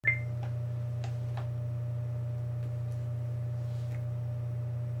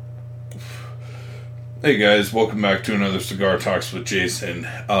Hey guys, welcome back to another Cigar Talks with Jason.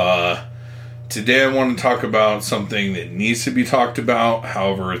 Today I want to talk about something that needs to be talked about.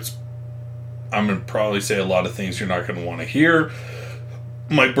 However, I'm going to probably say a lot of things you're not going to want to hear.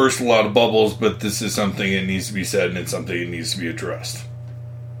 Might burst a lot of bubbles, but this is something that needs to be said and it's something that needs to be addressed.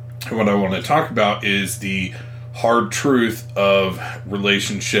 And what I want to talk about is the hard truth of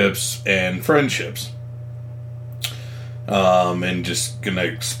relationships and friendships. And just going to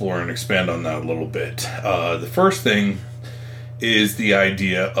explore and expand on that a little bit. The first thing is the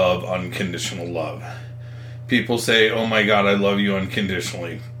idea of unconditional love. People say, oh my God, I love you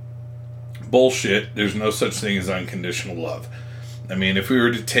unconditionally. Bullshit. There's no such thing as unconditional love. I mean, if we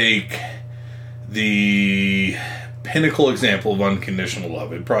were to take the pinnacle example of unconditional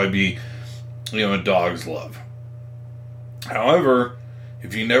love, it'd probably be, a dog's love. However,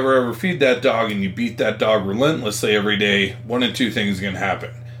 if you never ever feed that dog and you beat that dog relentlessly every day, one of two things is going to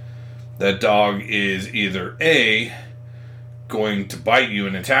happen. That dog is either A, going to bite you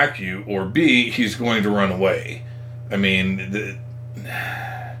and attack you, or B, he's going to run away. I mean,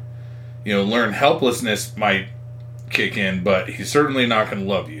 learned helplessness might kick in, but he's certainly not going to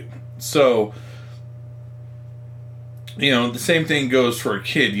love you. So, the same thing goes for a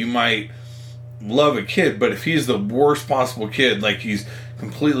kid. You might love a kid, but if he's the worst possible kid, like he's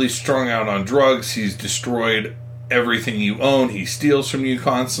completely strung out on drugs, he's destroyed everything you own, he steals from you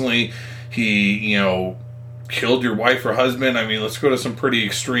constantly, he, killed your wife or husband, I mean, let's go to some pretty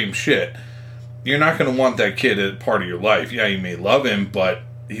extreme shit. You're not going to want that kid as part of your life. Yeah, you may love him, but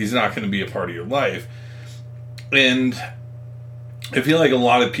he's not going to be a part of your life. And I feel like a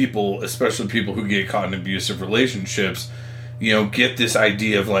lot of people, especially people who get caught in abusive relationships, get this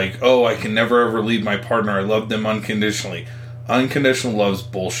idea of like, oh, I can never ever leave my partner. I love them unconditionally. Unconditional love's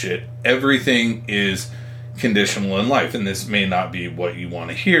bullshit. Everything is conditional in life. And this may not be what you want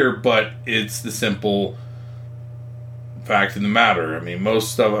to hear, but it's the simple fact of the matter. I mean,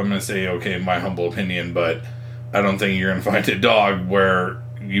 most stuff I'm going to say, okay, my humble opinion, but I don't think you're going to find a dog where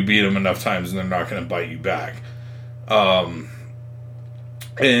you beat them enough times and they're not going to bite you back.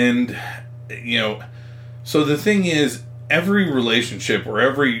 So the thing is, every relationship or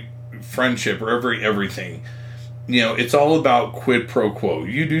every friendship or every everything, it's all about quid pro quo.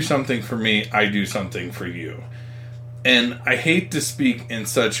 You do something for me, I do something for you. And I hate to speak in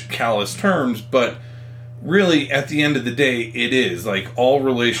such callous terms, but really, at the end of the day, it is. Like, all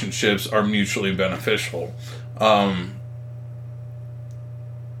relationships are mutually beneficial.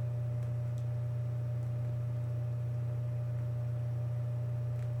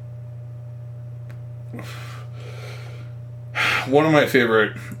 One of my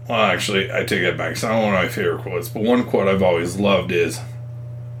favorite, well, actually, I take that back. It's not one of my favorite quotes, but one quote I've always loved is,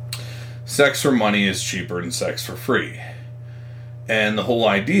 sex for money is cheaper than sex for free. And the whole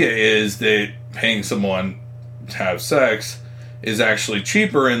idea is that paying someone to have sex is actually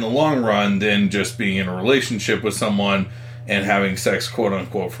cheaper in the long run than just being in a relationship with someone and having sex, quote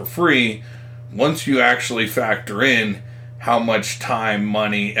unquote, for free. Once you actually factor in how much time,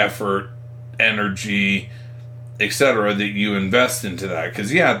 money, effort, energy, etc. that you invest into that.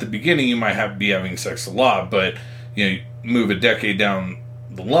 Because, at the beginning you might be having sex a lot, but, you move a decade down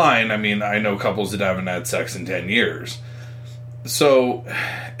the line, I mean, I know couples that haven't had sex in 10 years. So,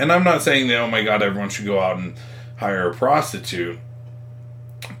 and I'm not saying that, oh my God, everyone should go out and hire a prostitute.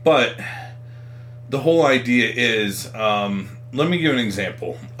 But the whole idea is, let me give an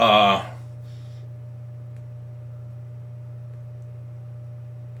example.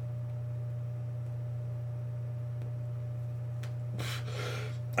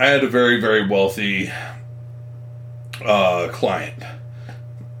 I had a very, very wealthy client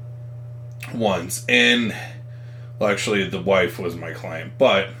once, and well, actually, the wife was my client,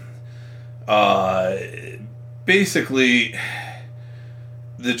 but basically,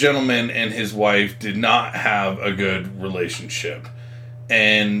 the gentleman and his wife did not have a good relationship,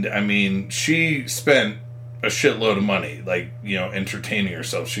 and I mean, she spent a shitload of money, like, entertaining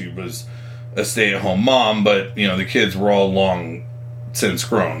herself. She was a stay-at-home mom, but the kids were all long since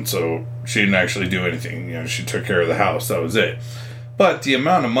grown, so she didn't actually do anything. She took care of the house, that was it. But the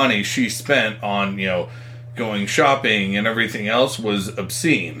amount of money she spent on, going shopping and everything else was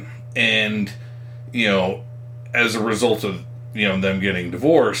obscene. And, as a result of, them getting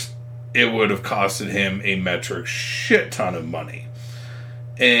divorced, it would have costed him a metric shit ton of money.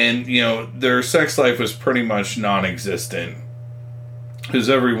 And, their sex life was pretty much non-existent. It was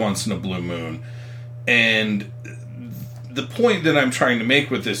every once in a blue moon. And the point that I'm trying to make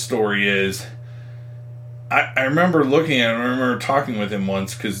with this story is, I remember looking at him, I remember talking with him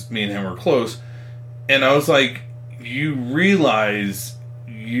once, because me and him were close, and I was like, you realize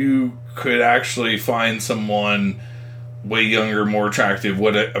you could actually find someone way younger, more attractive,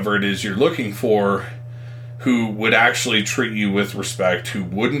 whatever it is you're looking for, who would actually treat you with respect, who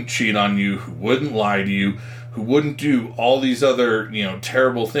wouldn't cheat on you, who wouldn't lie to you, who wouldn't do all these other,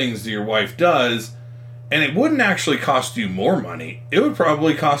 terrible things that your wife does, and it wouldn't actually cost you more money. It would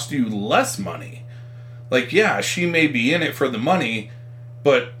probably cost you less money. Like, yeah, she may be in it for the money,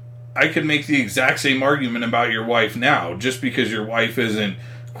 but I could make the exact same argument about your wife now. Just because your wife isn't,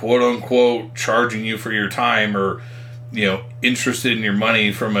 quote unquote, charging you for your time or, interested in your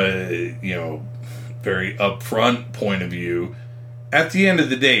money from a, very upfront point of view, at the end of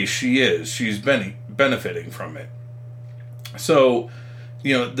the day, she is. She's benefiting from it. So,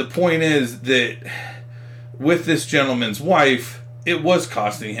 the point is that with this gentleman's wife, it was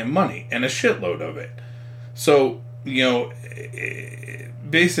costing him money, and a shitload of it. So,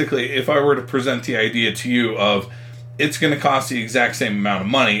 basically, if I were to present the idea to you of it's going to cost the exact same amount of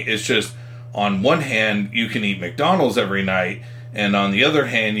money, it's just on one hand, you can eat McDonald's every night, and on the other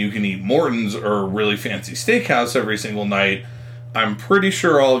hand, you can eat Morton's or a really fancy steakhouse every single night. I'm pretty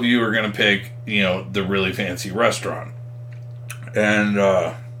sure all of you are going to pick, the really fancy restaurant. And,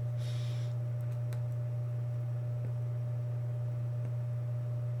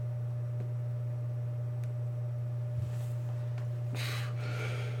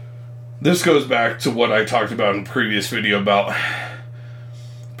 this goes back to what I talked about in a previous video about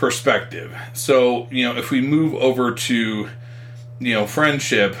perspective. So, if we move over to,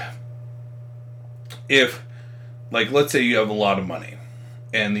 friendship, if, let's say you have a lot of money,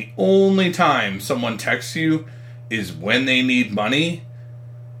 and the only time someone texts you is when they need money,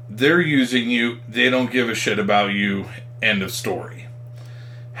 they're using you, they don't give a shit about you, end of story.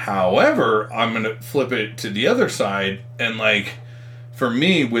 However, I'm going to flip it to the other side, and for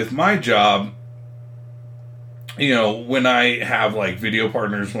me, with my job, when I have video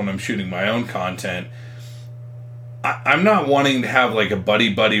partners, when I'm shooting my own content, I'm not wanting to have a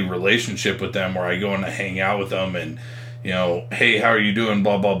buddy-buddy relationship with them where I go and I hang out with them and, hey, how are you doing,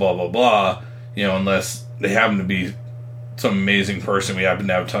 blah, blah, blah, blah, blah, unless they happen to be some amazing person. We happen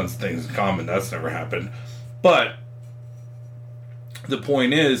to have tons of things in common. That's never happened. But the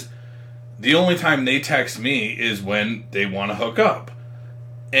point is, the only time they text me is when they want to hook up.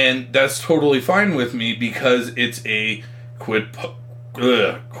 And that's totally fine with me because it's a quid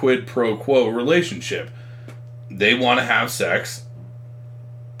pro quo relationship. They want to have sex.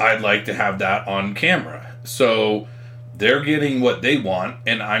 I'd like to have that on camera. So they're getting what they want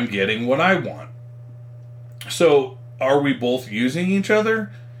and I'm getting what I want. So are we both using each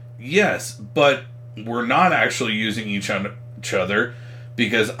other? Yes, but we're not actually using each other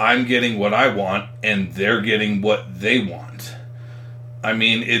because I'm getting what I want and they're getting what they want. I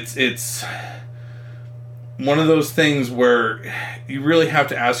mean, it's one of those things where you really have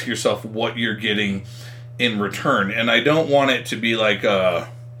to ask yourself what you're getting in return. And I don't want it to be like a...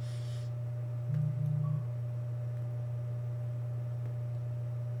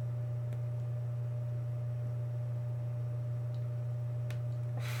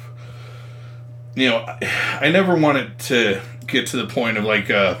 I never want it to get to the point of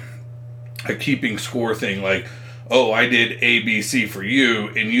a keeping score thing, oh, I did A, B, C for you,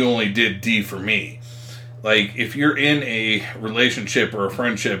 and you only did D for me. If you're in a relationship or a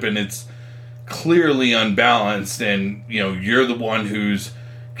friendship and it's clearly unbalanced and, you're the one who's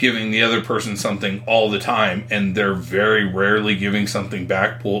giving the other person something all the time and they're very rarely giving something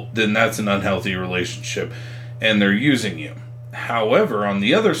back, well, then that's an unhealthy relationship and they're using you. However, on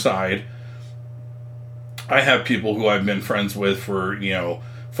the other side, I have people who I've been friends with for,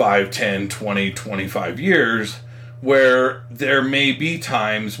 5, 10, 20, 25 years where there may be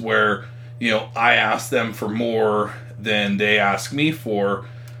times where, I ask them for more than they ask me for,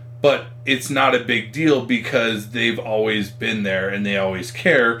 but it's not a big deal because they've always been there and they always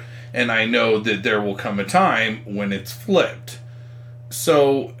care, and I know that there will come a time when it's flipped.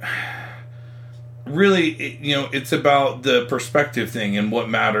 So, really, it's about the perspective thing and what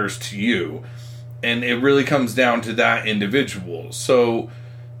matters to you, and it really comes down to that individual. So,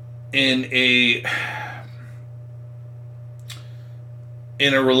 in a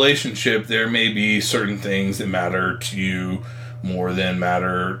relationship, there may be certain things that matter to you more than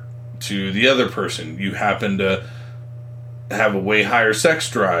matter to the other person. You happen to have a way higher sex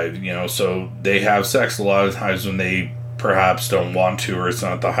drive, so they have sex a lot of times when they perhaps don't want to, or it's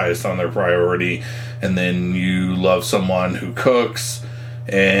not the highest on their priority. And then you love someone who cooks,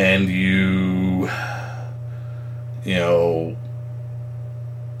 and you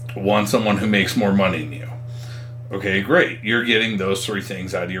want someone who makes more money than you. Okay, great. You're getting those three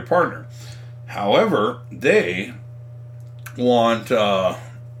things out of your partner. However, they want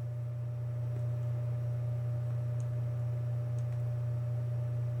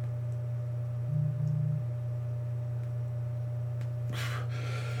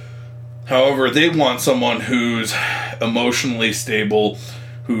However, they want someone who's emotionally stable,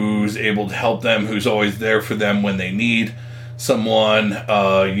 who's able to help them, who's always there for them when they need someone.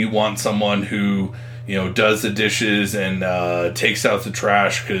 You want someone who, does the dishes and takes out the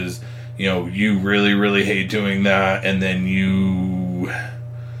trash because, you really, really hate doing that. And then you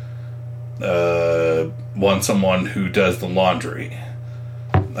want someone who does the laundry.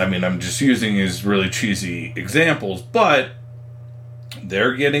 I mean, I'm just using these really cheesy examples, but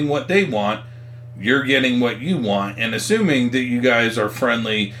they're getting what they want, you're getting what you want, and assuming that you guys are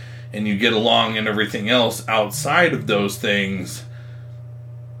friendly and you get along and everything else outside of those things,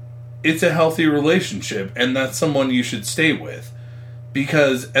 it's a healthy relationship, and that's someone you should stay with.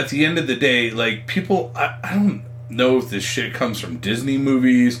 Because at the end of the day, like, people, I don't know if this shit comes from Disney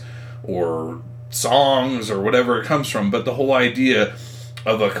movies or songs or whatever it comes from, but the whole idea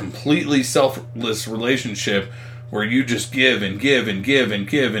of a completely selfless relationship where you just give and give and give and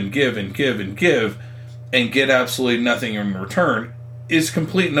give and give and give and give and get absolutely nothing in return is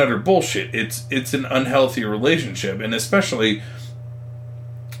complete and utter bullshit. It's an unhealthy relationship, and especially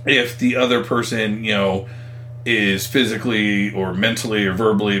if the other person, is physically or mentally or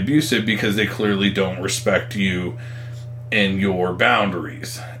verbally abusive because they clearly don't respect you and your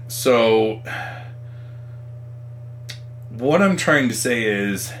boundaries. So what I'm trying to say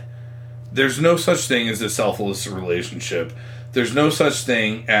is there's no such thing as a selfless relationship. There's no such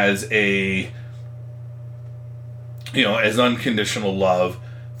thing as as unconditional love.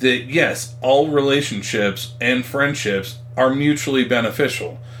 That, yes, all relationships and friendships are mutually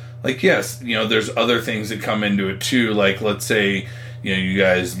beneficial. Like, yes, there's other things that come into it too. Like, let's say, you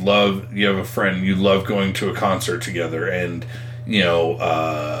guys you have a friend, you love going to a concert together, and,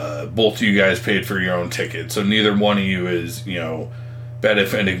 both of you guys paid for your own ticket. So neither one of you is,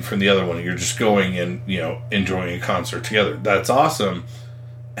 benefiting from the other one. You're just going and, enjoying a concert together. That's awesome.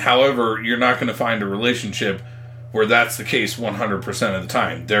 However, you're not going to find a relationship where that's the case 100% of the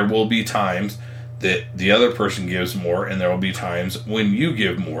time. There will be times that the other person gives more, and there will be times when you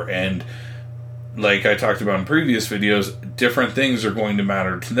give more. And like I talked about in previous videos, different things are going to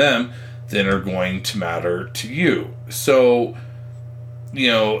matter to them than are going to matter to you. So,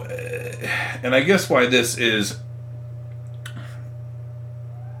 and I guess why this is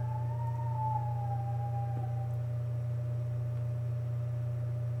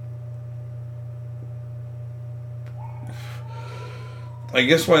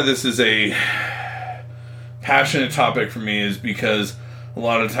a passionate topic for me is because a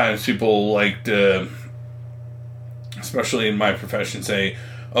lot of times people like to, especially in my profession, say,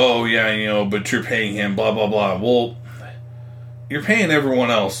 oh yeah, but you're paying him, blah, blah, blah. Well, you're paying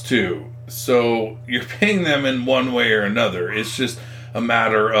everyone else too. So you're paying them in one way or another. It's just a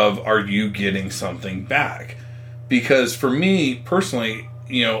matter of, are you getting something back? Because for me personally,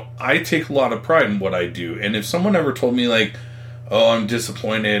 I take a lot of pride in what I do. And if someone ever told me like, oh, I'm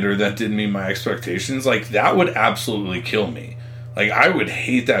disappointed, or that didn't meet my expectations, like, that would absolutely kill me. Like, I would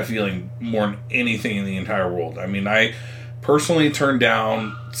hate that feeling more than anything in the entire world. I mean, I personally turn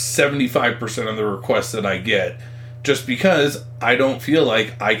down 75% of the requests that I get just because I don't feel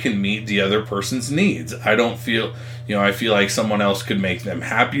like I can meet the other person's needs. I don't feel, I feel like someone else could make them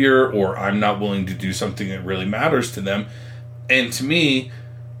happier, or I'm not willing to do something that really matters to them. And to me,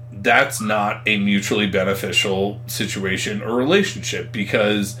 that's not a mutually beneficial situation or relationship,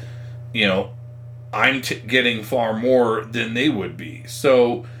 because, I'm getting far more than they would be.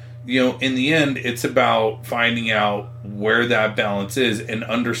 So, in the end, it's about finding out where that balance is and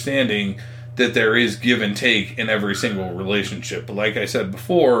understanding that there is give and take in every single relationship. But like I said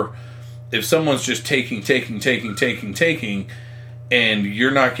before, if someone's just taking, and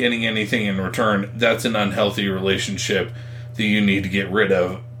you're not getting anything in return, that's an unhealthy relationship that you need to get rid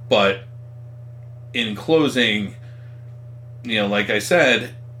of. But in closing, like I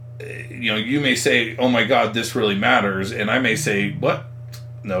said, you may say, oh my God, this really matters. And I may say, what?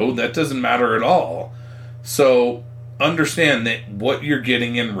 No, that doesn't matter at all. So understand that what you're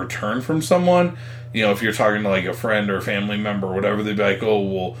getting in return from someone, if you're talking to like a friend or a family member or whatever, they'd be like, oh,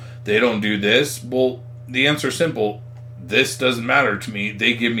 well, they don't do this. Well, the answer's simple. This doesn't matter to me.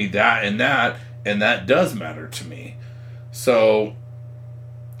 They give me that, and that does matter to me. So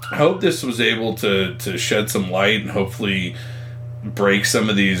I hope this was able to shed some light and hopefully break some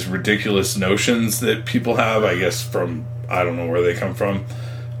of these ridiculous notions that people have, I guess, from, I don't know where they come from.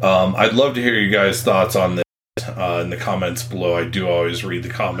 I'd love to hear you guys' thoughts on this in the comments below. I do always read the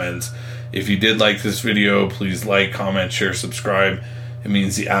comments. If you did like this video, please like, comment, share, subscribe. It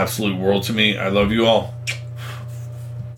means the absolute world to me. I love you all.